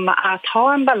om att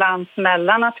ha en balans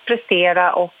mellan att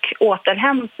prestera och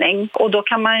återhämtning. Och då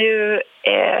kan man ju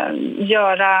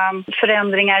göra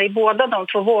förändringar i båda de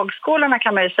två vågskålarna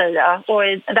kan man ju säga. Och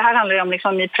det här handlar ju om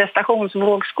liksom i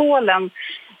prestationsvågskålen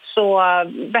så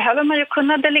behöver man ju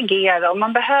kunna delegera och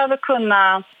man behöver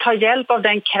kunna ta hjälp av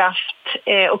den kraft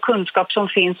och kunskap som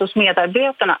finns hos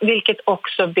medarbetarna, vilket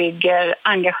också bygger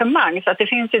engagemang. Så att det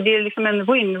är liksom en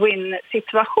win-win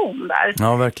situation där,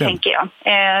 ja, verkligen. Tänker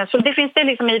jag. Så det finns det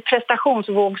liksom i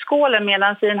prestationsvågskålen,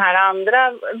 medan i den här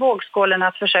andra vågskålen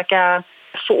att försöka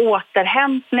få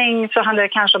återhämtning så handlar det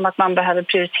kanske om att man behöver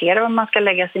prioritera vad man ska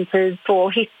lägga sin tid på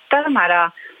och hitta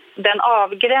den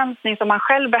avgränsning som man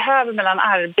själv behöver mellan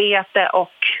arbete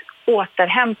och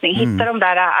återhämtning. Hitta de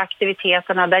där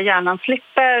aktiviteterna där hjärnan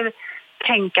slipper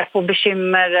tänka på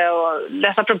bekymmer och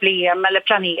lösa problem eller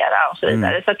planera och så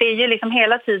vidare. Så att det är ju liksom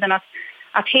hela tiden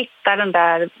att hitta den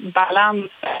där balansen.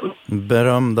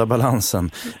 Berömda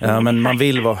balansen. Men man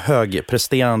vill vara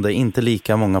högpresterande, inte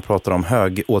lika många pratar om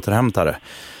hög återhämtare.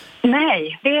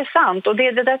 Nej, det är sant. Och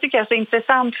det där tycker jag är så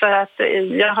intressant för att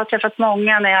jag har träffat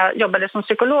många, när jag jobbade som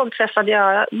psykolog träffade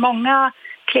jag många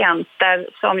klienter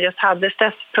som just hade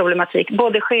stressproblematik,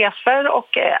 både chefer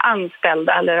och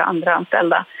anställda eller andra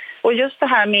anställda. Och just det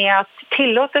här med att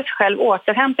tillåta sig själv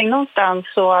återhämtning någonstans,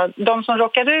 så de som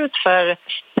råkar ut för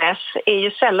stress är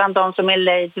ju sällan de som är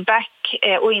laid back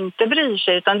och inte bryr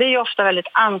sig, utan det är ju ofta väldigt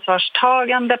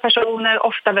ansvarstagande personer,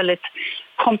 ofta väldigt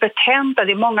kompetenta.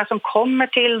 Det är många som kommer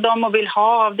till dem och vill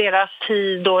ha av deras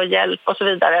tid och hjälp och så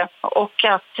vidare. Och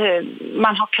att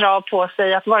man har krav på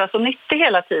sig att vara så nyttig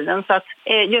hela tiden. Så att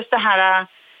just det här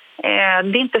det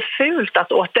är inte fult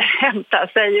att återhämta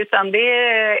sig, utan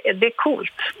det är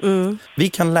coolt. Mm. Vi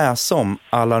kan läsa om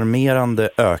alarmerande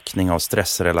ökning av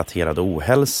stressrelaterad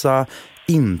ohälsa,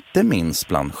 inte minst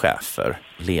bland chefer,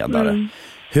 ledare.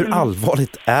 Hur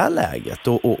allvarligt är läget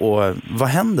och vad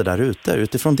händer där ute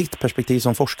utifrån ditt perspektiv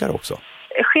som forskare också?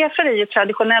 Chefer är ju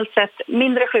traditionellt sett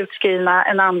mindre sjukskrivna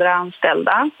än andra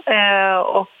anställda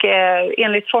och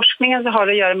enligt forskningen så har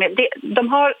det att göra med de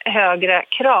har högre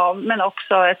krav men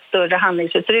också ett större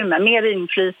handlingsutrymme, mer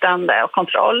inflytande och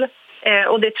kontroll.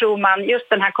 Och det tror man, just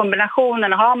den här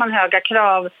kombinationen, har man höga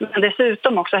krav men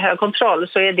dessutom också hög kontroll,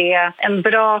 så är det en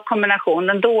bra kombination.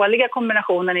 Den dåliga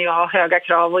kombinationen är att ha höga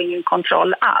krav och ingen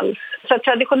kontroll alls. Så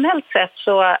traditionellt sett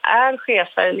så är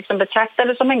chefer liksom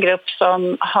betraktade som en grupp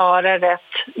som har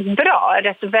rätt bra,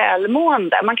 rätt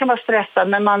välmående. Man kan vara stressad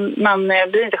men man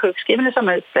blir inte sjukskriven i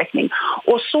samma utsträckning.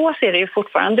 Och så ser det ju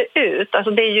fortfarande ut.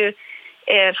 Alltså det är ju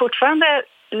fortfarande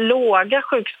låga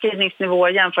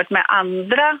sjukskrivningsnivåer jämfört med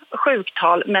andra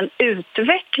sjuktal, men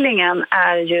utvecklingen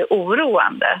är ju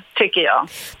oroande, tycker jag.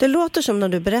 Det låter som när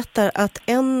du berättar att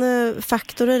en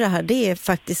faktor i det här, det är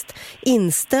faktiskt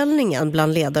inställningen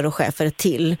bland ledare och chefer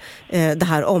till det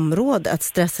här området,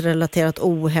 stressrelaterat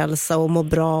ohälsa och må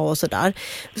bra och sådär.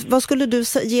 Vad skulle du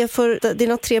ge för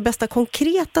dina 3 bästa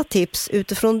konkreta tips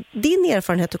utifrån din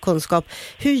erfarenhet och kunskap?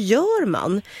 Hur gör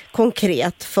man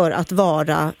konkret för att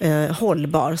vara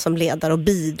hållbar som ledare och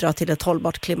bidra till ett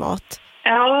hållbart klimat?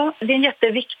 Ja, det är en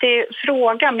jätteviktig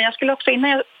fråga, men jag skulle också, innan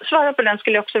jag svarar på den,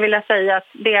 skulle jag också vilja säga att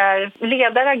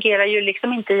ledare agerar ju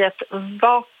liksom inte i ett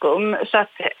vakuum, så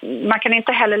att man kan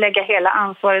inte heller lägga hela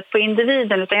ansvaret på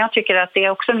individen, utan jag tycker att det är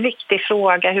också en viktig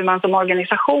fråga hur man som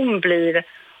organisation blir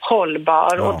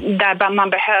hållbar och där man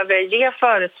behöver ge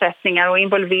förutsättningar och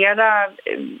involvera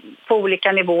på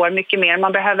olika nivåer mycket mer.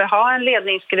 Man behöver ha en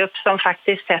ledningsgrupp som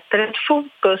faktiskt sätter ett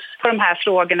fokus på de här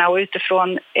frågorna, och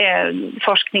utifrån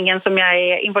forskningen som jag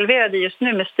är involverad i just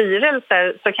nu med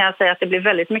styrelser så kan jag säga att det blir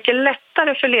väldigt mycket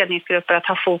lättare för ledningsgrupper att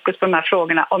ha fokus på de här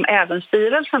frågorna om även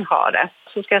styrelsen har det.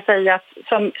 Så ska jag säga att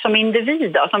som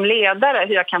individ och som ledare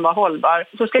hur jag kan vara hållbar,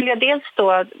 så skulle jag dels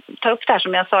då ta upp det här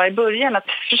som jag sa i början, att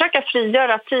försöka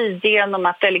frigöra tid genom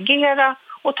att delegera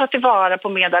och ta tillvara på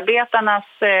medarbetarnas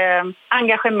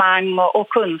engagemang och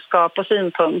kunskap och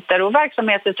synpunkter och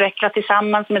verksamhetsutveckla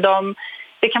tillsammans med dem.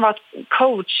 Det kan vara att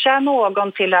coacha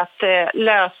någon till att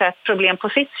lösa ett problem på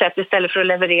sitt sätt istället för att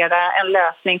leverera en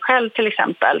lösning själv till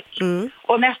exempel.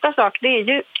 Och nästa sak, det är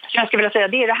ju, som jag skulle vilja säga,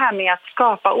 det är det här med att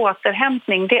skapa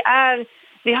återhämtning.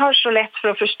 Vi har så lätt för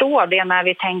att förstå det när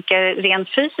vi tänker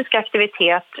rent fysisk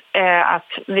aktivitet, att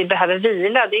vi behöver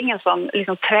vila. Det är ingen som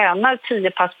liksom tränar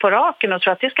 10 pass på raken och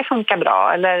tror att det ska funka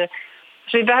bra.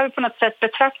 Så vi behöver på något sätt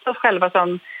betrakta oss själva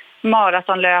som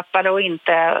maratonlöpare och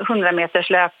inte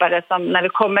 100-meterslöpare som när vi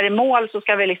kommer i mål så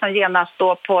ska vi liksom genast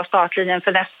stå på startlinjen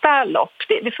för nästa lopp.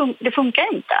 Det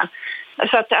funkar inte.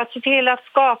 Så att se till att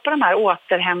skapa de här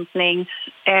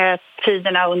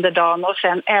återhämtningstiderna under dagen och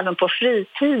sen även på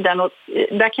fritiden. Och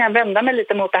där kan jag vända mig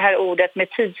lite mot det här ordet med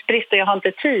tidsbrist och jag har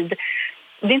inte tid.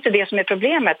 Det är inte det som är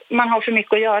problemet. Man har för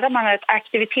mycket att göra, man har ett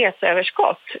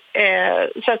aktivitetsöverskott.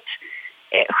 Så att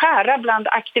skära bland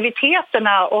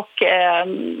aktiviteterna och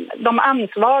de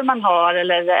ansvar man har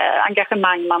eller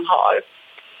engagemang man har.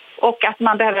 Och att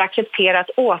man behöver acceptera att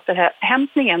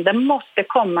återhämtningen, den måste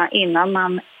komma innan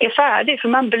man är färdig. För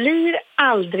man blir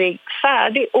aldrig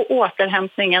färdig och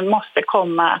återhämtningen måste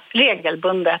komma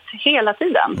regelbundet hela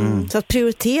tiden. Så att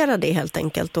prioritera det helt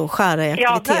enkelt och skära i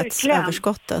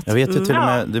aktivitetsöverskottet. Jag vet ju till och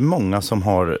med, det är många som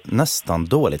har nästan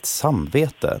dåligt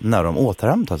samvete när de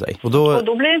återhämtar sig. Och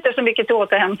då blir det inte så mycket till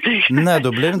återhämtning. Nej,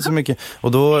 då blir det inte så mycket.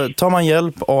 Och då tar man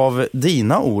hjälp av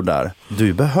dina ord där.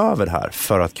 Du behöver här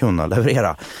för att kunna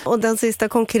leverera. Och den sista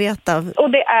konkreta? Och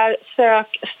det är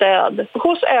sök stöd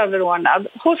hos överordnad,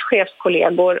 hos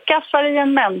chefskollegor. Skaffa dig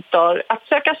en mentor. Att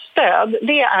söka stöd,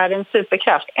 det är en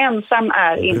superkraft. Ensam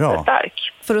är inte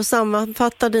stark. För att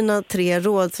sammanfatta dina 3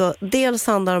 råd, så dels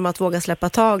handlar det om att våga släppa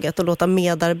taget och låta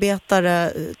medarbetare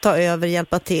ta över,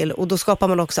 hjälpa till. Och då skapar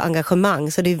man också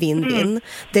engagemang, så det är win-win.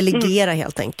 Delegera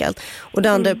helt enkelt. Och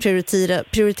det andra är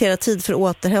prioritera tid för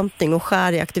återhämtning och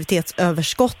skär i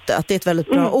aktivitetsöverskottet. Det är ett väldigt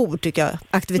bra ord tycker jag.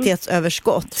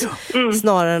 Aktivitetsöverskott.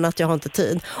 Snarare än att jag har inte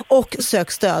tid. Och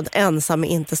sök stöd, ensam är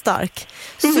inte stark.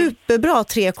 Superbra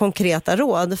 3 konkreta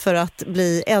råd för att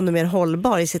bli ännu mer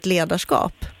hållbar i sitt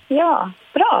ledarskap. Ja,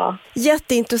 bra. bra.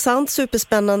 Jätteintressant,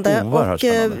 superspännande. Oerhört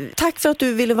spännande. Tack för att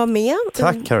du ville vara med.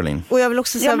 Tack Caroline. Och jag vill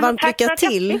också säga varmt lycka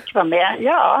till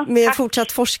med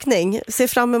fortsatt forskning. Se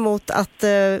fram emot att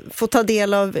få ta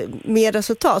del av mer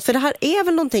resultat. För det här är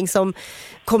väl någonting som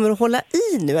kommer att hålla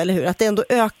i nu, eller hur? Att det ändå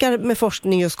ökar med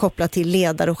forskning just kopplat till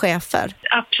ledare och chefer.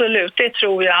 Absolut, det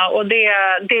tror jag. Och det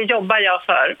jobbar jag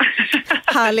för.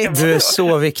 Härligt. Du är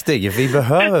så viktig. Vi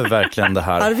behöver verkligen det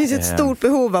här. Ja, det finns ett stort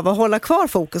behov av att hålla kvar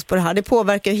fokus på det här. Det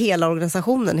påverkar hela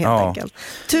organisationen helt enkelt.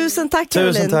 Tusen tack,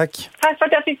 Caroline. Tusen tack. Tack för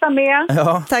att jag fick vara med.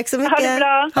 Ja. Tack så mycket. Ha det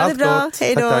bra. Ha det bra.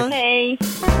 Hej då. Tack. Hej.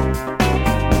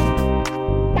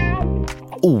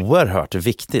 Oerhört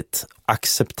viktigt.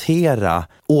 Acceptera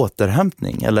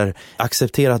återhämtning eller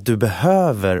acceptera att du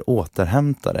behöver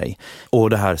återhämta dig. Och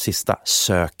det här sista,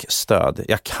 sök stöd.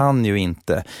 Jag kan ju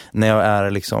inte när jag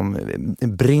är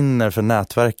brinner för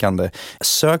nätverkande.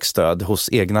 Sök stöd hos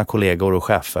egna kollegor och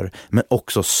chefer, men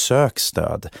också sök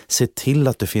stöd. Se till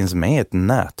att du finns med i ett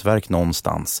nätverk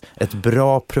någonstans. Ett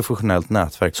bra professionellt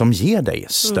nätverk som ger dig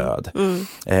stöd.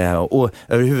 Och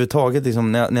överhuvudtaget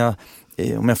om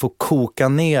jag får koka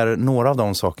ner några av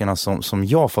de sakerna som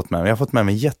jag har fått med mig. Jag har fått med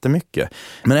mig jättemycket.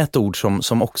 Men ett ord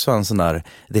som också är en sån där,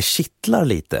 det kittlar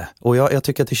lite. Och jag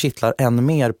tycker att det kittlar än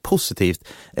mer positivt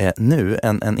nu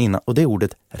än innan. Och det är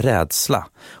ordet rädsla.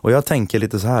 Och jag tänker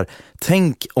lite så här,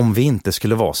 tänk om vi inte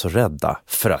skulle vara så rädda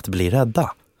för att bli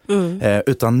rädda.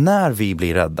 Utan när vi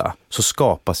blir rädda så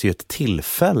skapas ju ett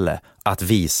tillfälle att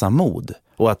visa mod.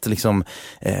 Och att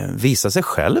visa sig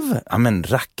själv, ja men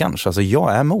rackarns, alltså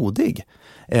jag är modig.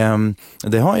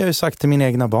 Det har jag ju sagt till mina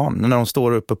egna barn när de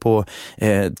står uppe på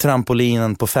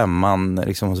trampolinen på 5:an.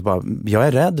 Och så bara, jag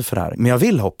är rädd för det här, men jag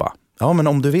vill hoppa. Ja, men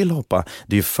om du vill hoppa,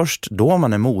 det är ju först då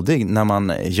man är modig, när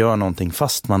man gör någonting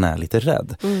fast man är lite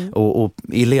rädd. Och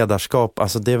i ledarskap,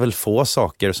 alltså det är väl få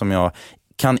saker som jag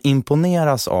kan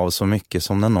imponeras av så mycket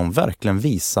som när någon verkligen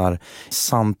visar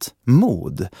sant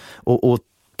mod. Och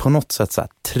på något sätt så här,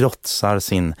 trotsar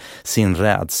sin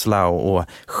rädsla och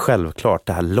självklart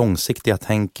det här långsiktiga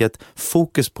tänket.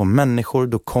 Fokus på människor,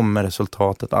 då kommer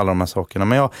resultatet, alla de här sakerna.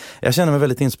 Men jag känner mig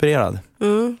väldigt inspirerad.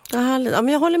 Härligt. Ja,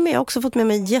 men jag håller med. Jag har också fått med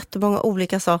mig jättemånga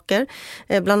olika saker.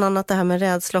 Bland annat det här med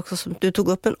rädsla också som du tog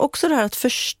upp. Men också det här att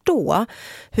förstå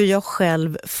hur jag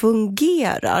själv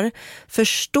fungerar.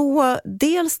 Förstå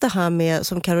dels det här med,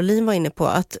 som Caroline var inne på,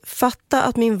 att fatta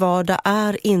att min vardag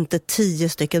är inte 10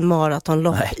 stycken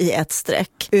maratonlopp i ett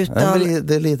streck. Utan,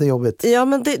 det är lite jobbigt. Ja,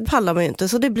 men det pallar man ju inte.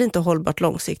 Så det blir inte hållbart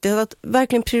långsiktigt. Att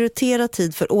verkligen prioritera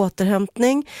tid för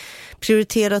återhämtning.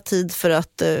 Prioritera tid för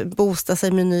att boosta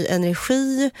sig med ny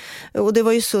energi. Och det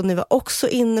var ju Sunniva också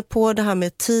inne på, det här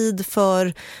med tid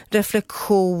för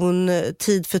reflektion,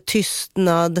 tid för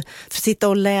tystnad, för att sitta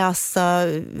och läsa,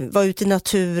 vara ute i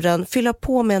naturen, fylla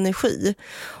på med energi.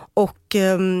 Och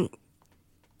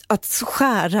att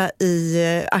skära i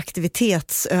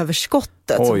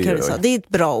aktivitetsöverskottet. Som Karin sa. Det är ett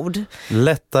bra ord.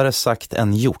 Lättare sagt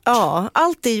än gjort. Ja,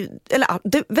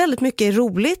 väldigt mycket är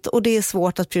roligt och det är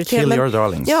svårt att prioritera. Kill your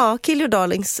darlings. Ja, kill your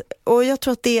darlings. Och jag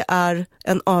tror att det är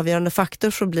en avgörande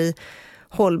faktor för att bli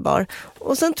hållbar.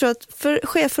 Och sen tror jag att för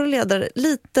chefer och ledare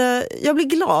jag blir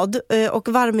glad och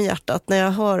varm i hjärtat när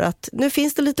jag hör att nu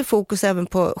finns det lite fokus även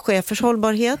på chefers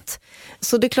hållbarhet.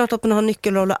 Så det är klart att man har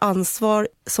nyckelroll och ansvar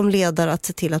som ledare att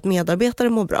se till att medarbetare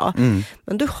mår bra.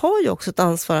 Men du har ju också ett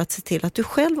ansvar att se till att du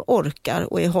själv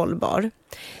orkar och är hållbar.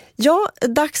 Ja,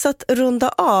 dags att runda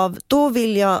av. Då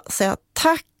vill jag säga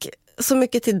tack så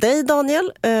mycket till dig,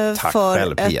 Daniel, för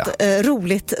själv, ett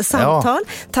roligt samtal.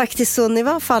 Ja. Tack till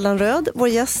Sunniva Fallanröd, vår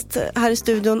gäst här i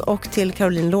studion, och till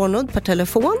Caroline Lornod per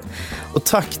telefon. Och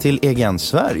tack till EGN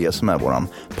Sverige som är våran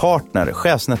partner,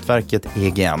 chefsnätverket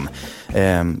EGN.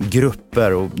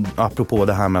 Grupper och apropå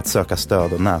det här med att söka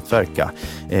stöd och nätverka.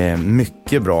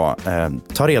 Mycket bra.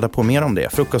 Ta reda på mer om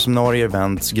det. Frukostseminarier,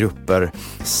 events, grupper,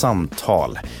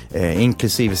 samtal.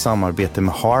 Inklusive samarbete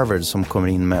med Harvard som kommer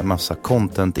in med massa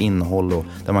content, innehåll och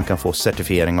där man kan få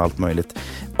certifiering och allt möjligt.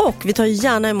 Och vi tar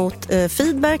gärna emot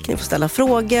feedback. Ni får ställa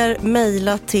frågor.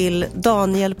 Mejla till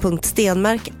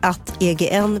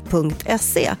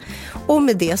daniel.stenmark@egn.se. Och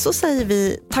med det så säger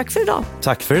vi tack för idag.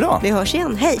 Tack för idag. Vi hörs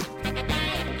igen. Hej!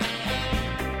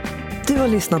 Du har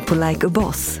lyssnat på Like a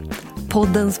Boss.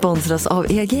 Podden sponsras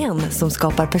av EGN som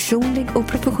skapar personlig och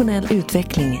professionell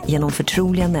utveckling genom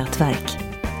förtroliga nätverk.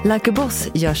 Like a Boss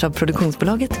görs av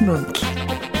produktionsbolaget Munk.